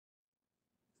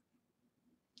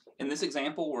In this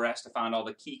example, we're asked to find all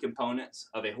the key components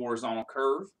of a horizontal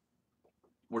curve.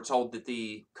 We're told that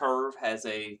the curve has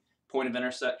a point of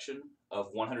intersection of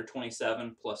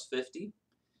 127 plus 50.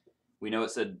 We know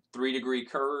it's a 3-degree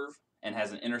curve and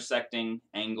has an intersecting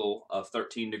angle of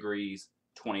 13 degrees,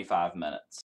 25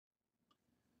 minutes.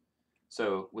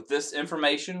 So with this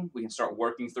information, we can start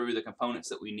working through the components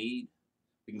that we need.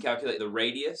 We can calculate the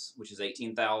radius, which is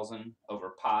 18,000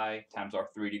 over pi times our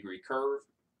 3-degree curve,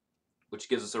 which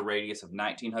gives us a radius of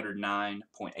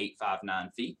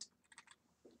 1909.859 feet.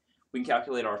 We can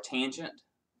calculate our tangent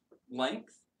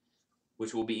length,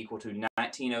 which will be equal to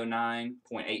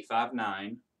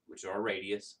 1909.859, which is our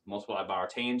radius, multiplied by our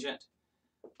tangent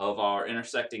of our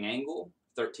intersecting angle,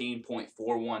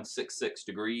 13.4166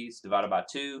 degrees, divided by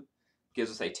 2, gives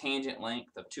us a tangent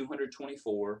length of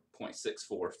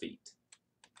 224.64 feet.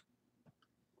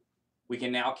 We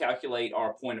can now calculate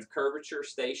our point of curvature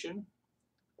station.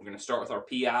 We're going to start with our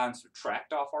PI and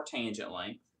subtract off our tangent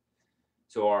length.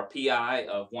 So our PI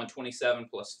of 127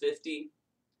 plus 50,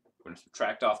 we're going to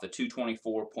subtract off the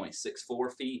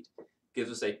 224.64 feet, gives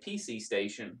us a PC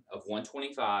station of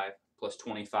 125 plus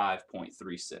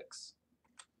 25.36.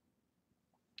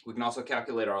 We can also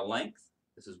calculate our length.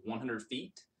 This is 100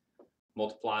 feet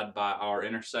multiplied by our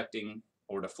intersecting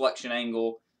or deflection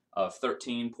angle of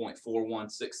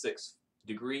 13.4166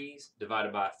 degrees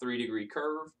divided by a 3-degree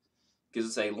curve, gives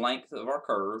us a length of our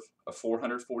curve of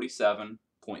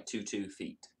 447.22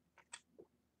 feet.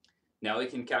 Now we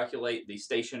can calculate the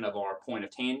station of our point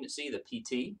of tangency, the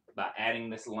PT, by adding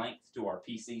this length to our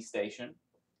PC station.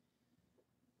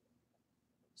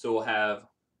 So we'll have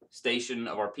station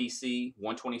of our PC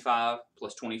 125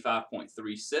 plus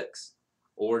 25.36,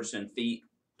 or just in feet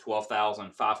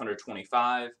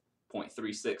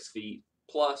 12,525.36 feet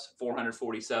plus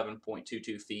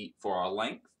 447.22 feet for our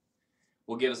length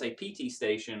will give us a PT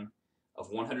station of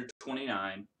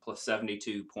 129 plus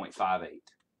 72.58.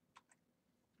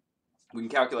 We can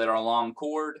calculate our long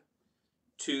chord,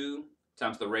 2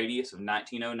 times the radius of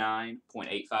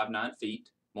 1909.859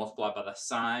 feet, multiplied by the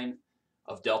sine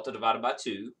of delta divided by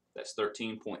 2, that's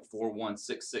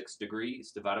 13.4166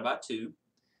 degrees divided by 2,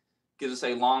 gives us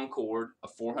a long chord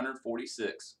of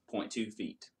 446.2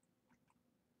 feet.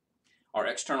 Our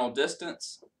external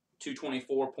distance,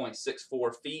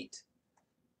 224.64 feet,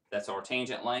 that's our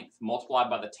tangent length, multiplied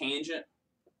by the tangent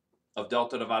of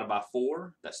delta divided by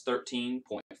 4, that's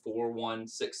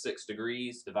 13.4166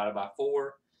 degrees divided by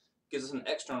 4, gives us an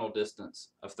external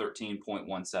distance of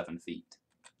 13.17 feet.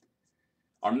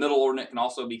 Our middle ordinate can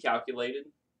also be calculated.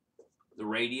 The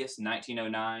radius,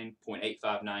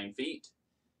 1909.859 feet,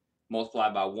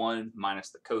 multiplied by 1 minus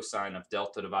the cosine of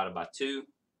delta divided by 2,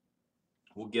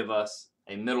 will give us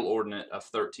a middle ordinate of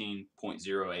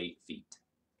 13.08 feet.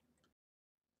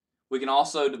 We can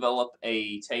also develop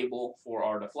a table for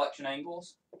our deflection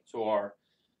angles. So our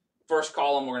first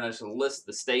column, we're going to just list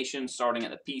the stations starting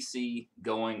at the PC,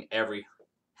 going every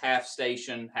half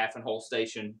station, half and whole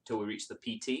station, until we reach the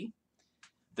PT.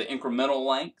 The incremental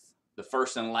length, the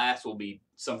first and last will be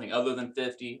something other than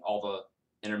 50. All the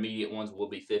intermediate ones will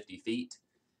be 50 feet.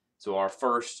 So our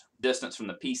first distance from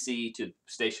the PC to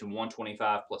station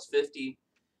 125 plus 50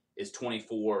 is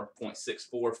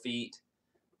 24.64 feet.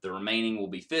 The remaining will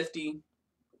be 50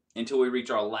 until we reach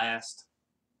our last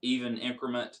even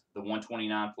increment, the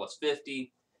 129 plus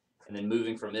 50, and then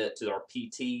moving from it to our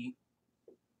PT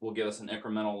will give us an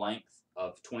incremental length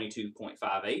of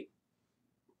 22.58.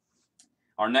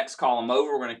 Our next column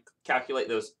over, we're going to calculate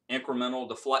those incremental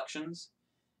deflections.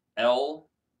 L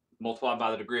multiplied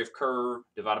by the degree of curve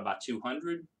divided by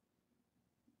 200.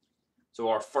 So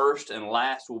our first and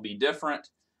last will be different.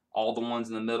 All the ones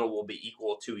in the middle will be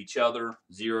equal to each other,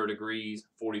 0 degrees,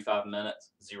 45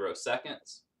 minutes, 0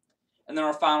 seconds. And then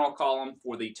our final column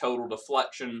for the total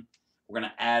deflection, we're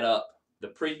going to add up the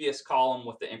previous column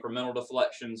with the incremental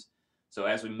deflections. So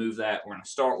as we move that, we're going to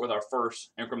start with our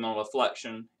first incremental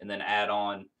deflection and then add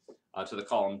on to the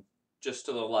column just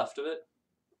to the left of it.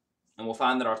 And we'll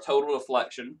find that our total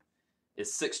deflection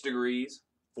is 6 degrees,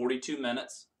 42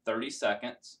 minutes, 30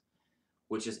 seconds,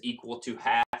 which is equal to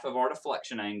half of our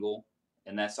deflection angle,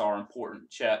 and that's our important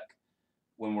check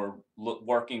when we're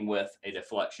working with a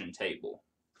deflection table.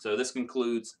 So this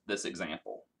concludes this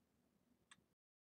example.